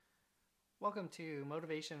Welcome to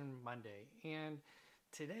Motivation Monday. And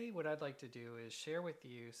today, what I'd like to do is share with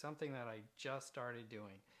you something that I just started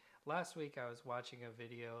doing. Last week, I was watching a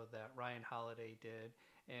video that Ryan Holiday did,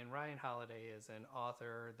 and Ryan Holiday is an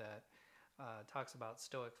author that talks about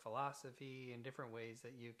Stoic philosophy and different ways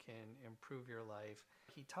that you can improve your life.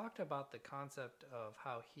 He talked about the concept of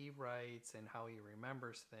how he writes and how he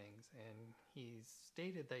remembers things, and he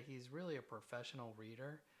stated that he's really a professional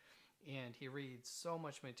reader and he reads so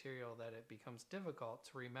much material that it becomes difficult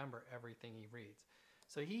to remember everything he reads.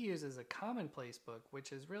 So he uses a commonplace book,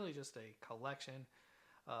 which is really just a collection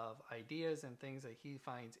of ideas and things that he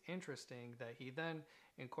finds interesting that he then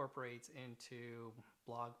incorporates into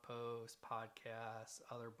blog posts, podcasts,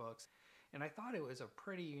 other books. And I thought it was a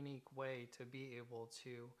pretty unique way to be able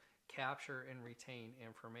to capture and retain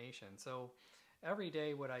information. So every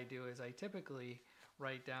day what I do is I typically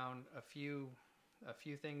write down a few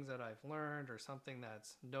things that I've learned or something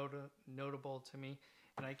that's notable to me,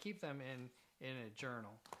 and I keep them in a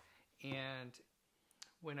journal. And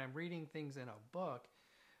when I'm reading things in a book,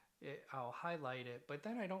 I'll highlight it, but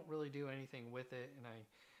then I don't really do anything with it, and I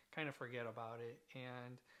kind of forget about it.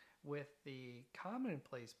 And with the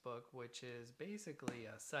commonplace book, which is basically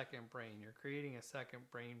a second brain, you're creating a second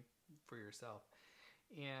brain for yourself.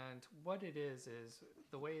 And what it is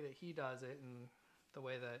the way that he does it, and the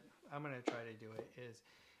way that I'm going to try to do it, is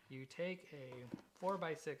you take a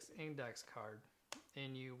 4x6 index card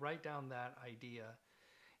and you write down that idea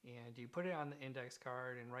and you put it on the index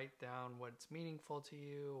card and write down what's meaningful to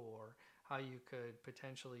you or how you could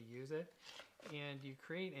potentially use it, and you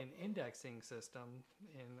create an indexing system.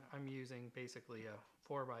 And I'm using basically a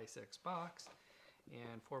 4x6 box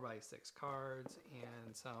and 4x6 cards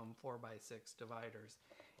and some 4x6 dividers,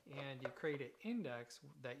 and you create an index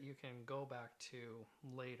that you can go back to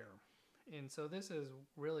later. And so this is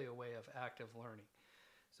really a way of active learning.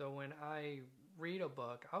 So when I read a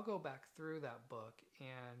book, I'll go back through that book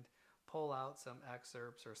and pull out some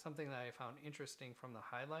excerpts or something that I found interesting from the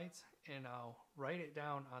highlights, and I'll write it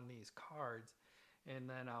down on these cards, and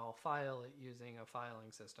then I'll file it using a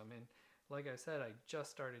filing system. And like I said, I just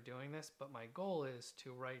started doing this, but my goal is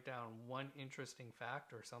to write down one interesting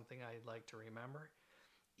fact or something I'd like to remember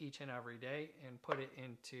each and every day and put it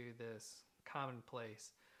into this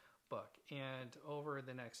commonplace book. And over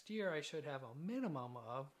the next year, I should have a minimum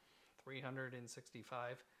of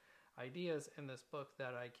 365 ideas in this book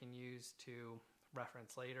that I can use to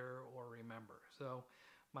reference later or remember. So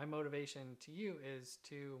my motivation to you is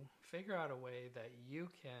to figure out a way that you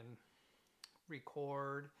can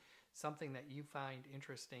record something that you find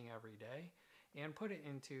interesting every day and put it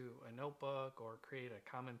into a notebook or create a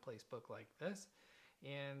commonplace book like this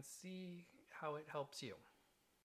and see how it helps you.